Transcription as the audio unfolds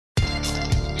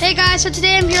Hey guys, so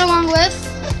today I'm here along with...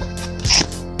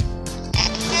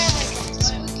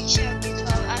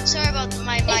 I'm sorry about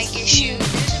my mic issue.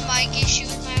 There's a mic issue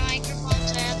with my microphone,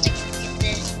 so I have to go get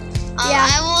this. Yeah.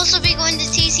 I will also be going to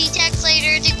TC Techs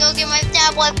later to go get my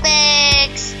tablet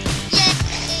fixed.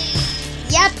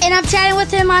 Yay! Yep, and I'm chatting with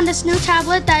him on this new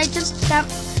tablet that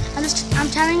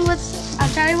I'm chatting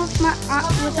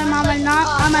with him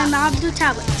on my mom's new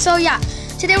tablet. So yeah,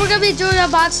 today we're gonna be doing a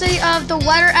unboxing of the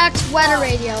WEATHERX weather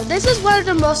radio. This is one of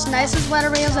the most nicest weather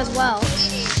radios as well.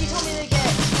 She told me to get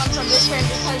one from this brand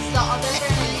because the other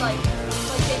brand is like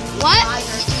What?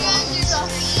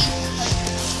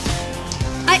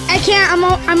 I can't. I'm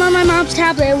on my mom's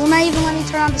tablet. It will not even let me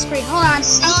turn on the screen. Hold on.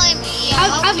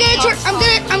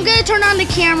 I'm gonna turn on the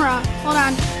camera. Hold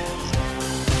on.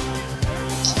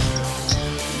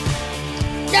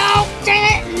 No, dang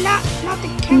it! Not the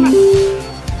camera.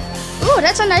 Ooh,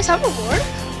 that's a nice hoverboard.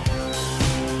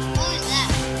 What is that?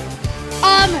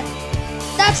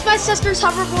 That's my sister's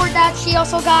hoverboard that she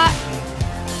also got.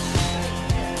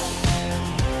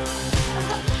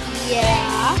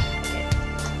 Yeah.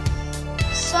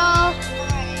 So,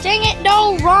 dang it!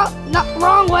 No,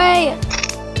 wrong way.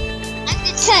 I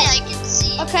can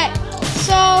see. Okay.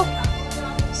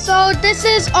 So this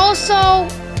is also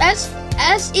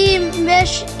SE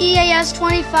Mish EAS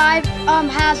 25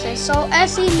 has this. So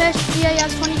SE Mish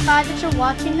EAS 25, if you're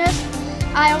watching this,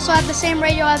 I also have the same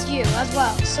radio as you as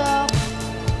well. So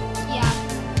yeah.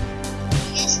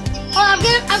 Oh, I'm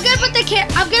gonna put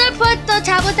the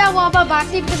tablet down while I'm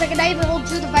unboxing because I cannot even hold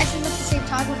two devices at the same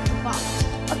time with the box.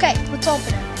 Okay, let's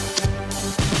open it.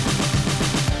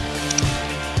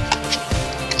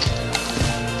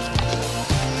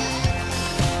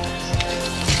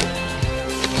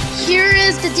 Here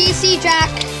is the DC jack.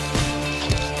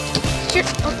 Here,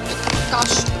 oh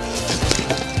gosh.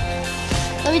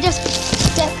 Let me just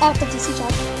get out the DC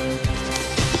jack.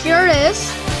 Here it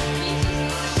is.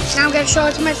 Now I'm gonna show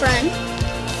it to my friend.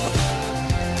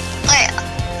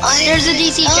 There's the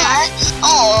DC jack.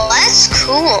 Oh, that's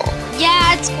cool.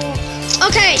 Yeah, it's cool.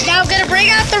 Okay, now I'm gonna bring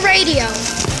out the radio.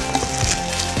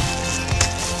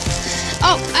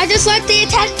 Oh, I just let the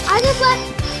antenna.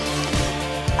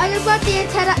 I just let the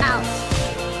antenna out.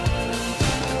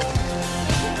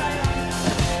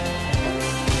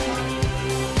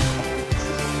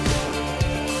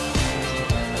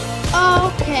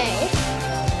 Okay.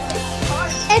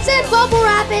 It's in bubble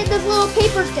wrap in this little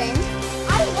paper thing.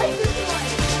 I like this one.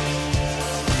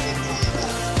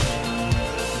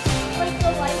 Like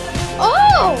the light.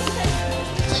 Oh!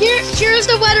 Here's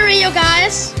the weather radio,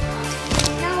 guys.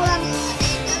 Now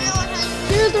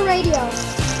here's the radio.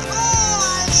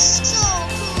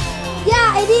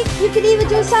 Yeah, you can even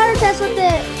do a solder test with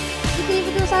it.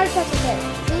 See?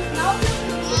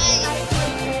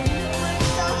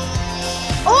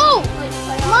 Oh,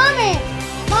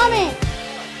 mommy.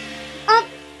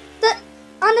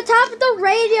 On the top of the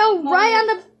radio, right on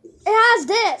the, it has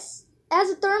this. It has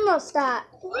a thermostat.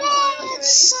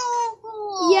 That's so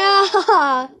cool. Yeah.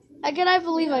 I cannot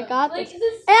believe I got this. It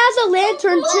has a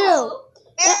lantern too.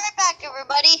 Be right back,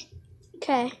 everybody.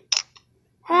 Okay.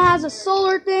 It has a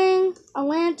solar thing, a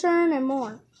lantern, and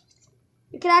more.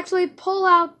 You can actually pull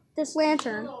out this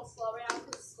lantern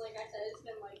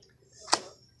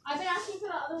I've been asking for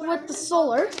the other one with the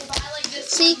solar. but I like this.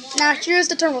 See, now here's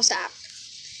the thermostat.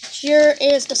 Here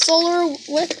is the solar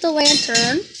with the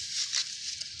lantern.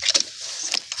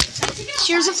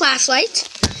 Here's a flashlight.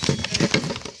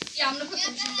 Yeah, I'm gonna put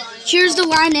some shoes on. Here's the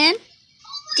line in.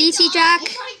 DC jack,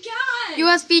 Oh my god!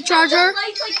 USB charger,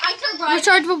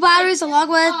 rechargeable batteries along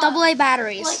with AA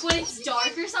batteries. Like when it's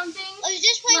dark or something. I was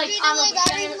just playing Like on the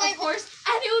battery weekend, of course.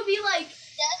 And it would be like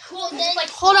cool. Then Like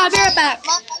Hold on, I'll be right back.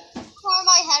 For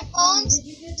my headphones,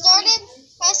 started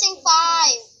pressing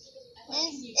 5. And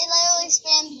it literally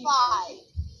spammed 5.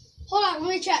 Hold on, let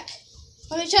me check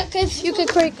if you can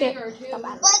break it. But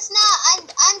it's not.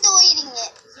 I'm deleting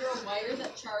it. Is there a wire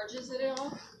that charges it at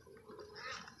all?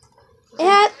 It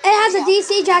has a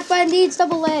DC jack, but it needs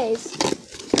AA's.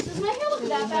 Does my hair look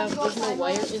that bad to go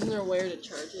outside? Isn't there a wire to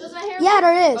charge it? Does my hair Yeah,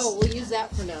 there is. Oh, we'll use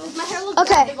that for now. Does my hair look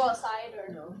Okay. bad to go outside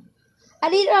or no? I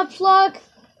need to plug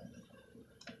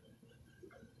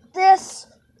this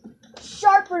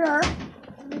sharpener.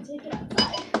 Let me take it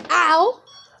outside. Ow.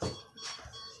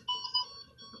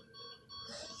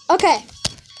 Okay.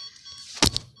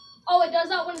 Oh, it does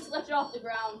that when it's lifted off the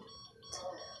ground.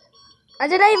 I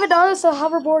didn't even notice the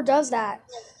hoverboard does that.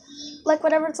 Like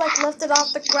whenever it's like lifted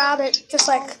off the ground, it just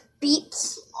like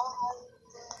beeps.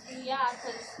 Yeah,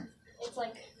 because it's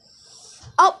like.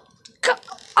 Oh,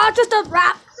 just a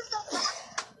wrap.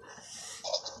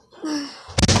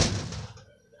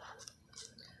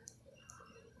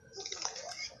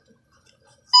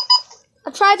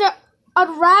 try to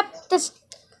unwrap this.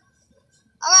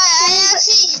 Alright, I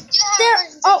actually do There.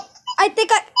 have Oh, I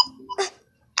think I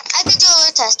could do a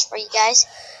little test for you guys.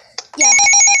 yeah.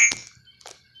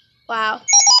 Wow.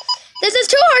 This is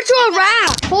too hard to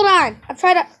unwrap. Hold on. I'm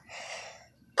trying to.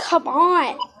 Come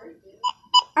on.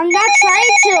 I'm not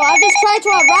trying to. I'm just trying to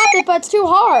unwrap it, but it's too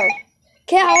hard.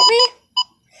 Can't help me?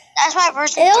 That's my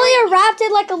first. It only unwrapped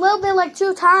it like a little bit, like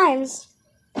 2 times.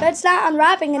 But it's not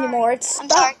unwrapping anymore. It's I'm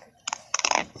stuck. sorry.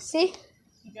 See?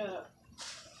 You gotta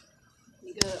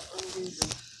undo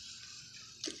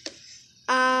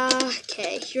them.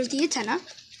 Okay. Here's the antenna.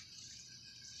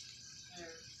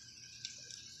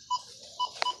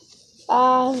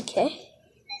 Okay.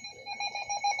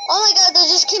 Oh my god, that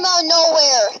just came out of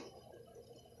nowhere.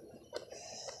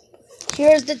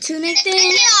 Here's the tuning thing. It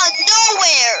came out of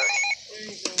nowhere.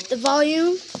 The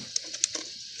volume.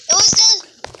 It was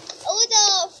a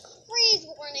freeze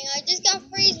warning. I just got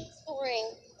freeze warning.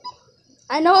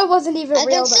 I know it wasn't even I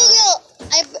real can still though.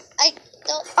 get. I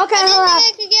don't. Okay, I didn't hold on. think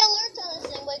I could get alerts on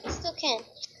this thing, but I still can.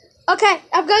 Okay,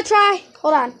 I'm gonna try.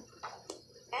 Hold on.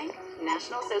 Bank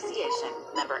National Association,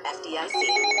 member FDIC.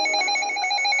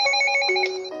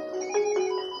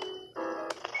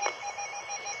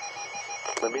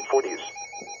 The mid-40s.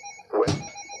 West.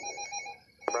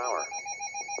 Brower.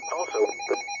 Also,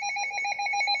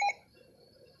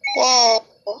 Whoa.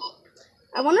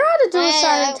 I wonder how to do a Yeah.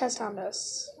 siren test on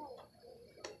this.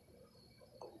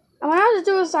 I wonder how to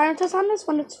do a siren test on this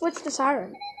when it's switched to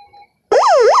siren.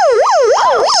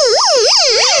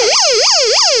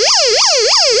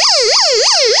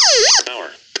 hour.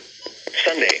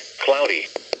 Sunday, cloudy.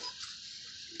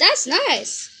 That's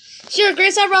nice. Sure,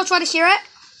 Grace and Roach, want to hear it?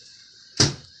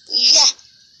 Yeah.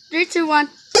 3, 2, 1.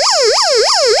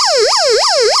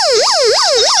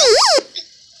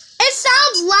 It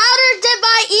sounds louder than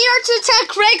my ER210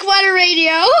 crank weather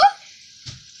radio.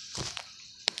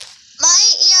 My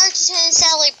ER210 is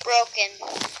sadly broken.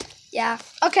 Yeah.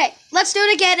 Okay, let's do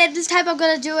it again, and this time I'm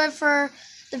going to do it for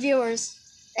the viewers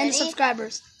and the Ready?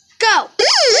 subscribers. Go!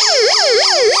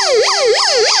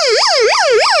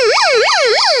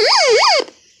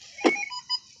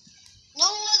 No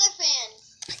other fans.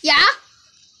 Yeah?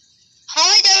 How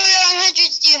many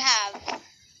W100s do you have?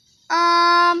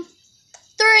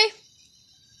 3.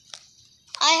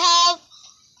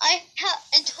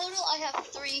 In total, I have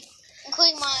 3,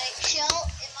 including my shell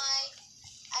and my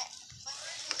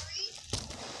version 3.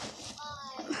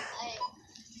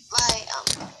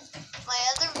 My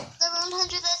other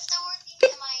W100 that's still working,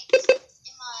 and my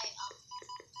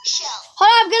shell. Hold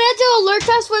on, I'm going to do a alert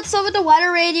test with some of the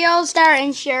weather radios that are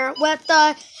in here with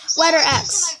the So WEATHERX. I'm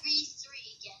using my V3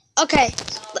 again. Okay.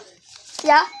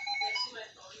 Yeah?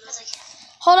 Because I can.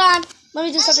 Hold on. Let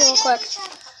me do something real quick.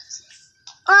 Actually,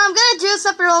 I'm going to do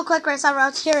something real quick right now.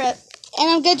 Let's hear it. And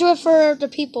I'm going to do it for the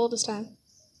people this time.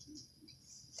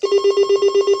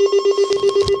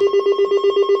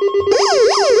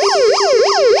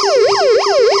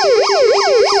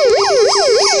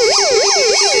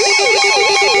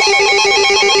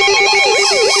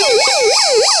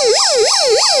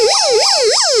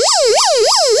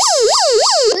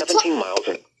 The 17 miles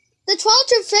in. The 12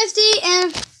 to 50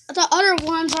 and the other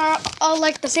ones are all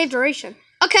like the same duration.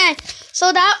 Okay,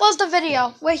 so that was the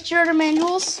video. Wait, here are the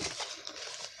manuals.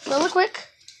 Really quick.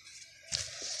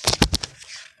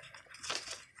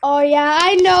 Oh yeah,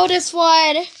 I know this one.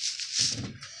 I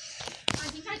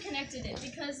think I connected it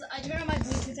because I turned on my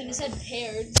Bluetooth and it said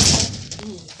paired.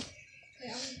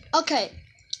 Okay,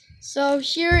 so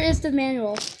here is the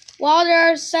manual. While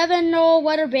there are 7 NOAA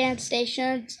weather band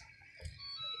stations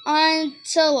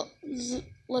until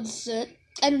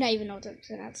I do not even know what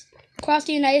that's. Across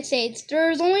the United States, there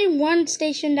is only one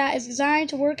station that is designed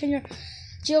to work in your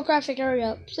geographic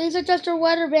area. Please adjust your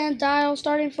weather band dial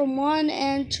starting from 1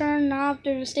 and turn off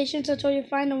the stations until you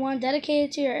find the one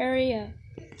dedicated to your area.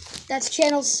 That's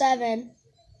channel 7,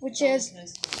 which is,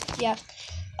 yeah.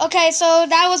 Okay, so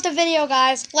that was the video,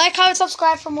 guys. Like, comment,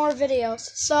 subscribe for more videos.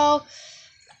 So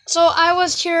I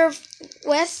was here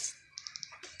with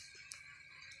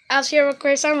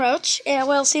Grace and Roach, and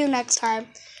we'll see you next time.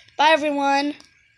 Bye, everyone.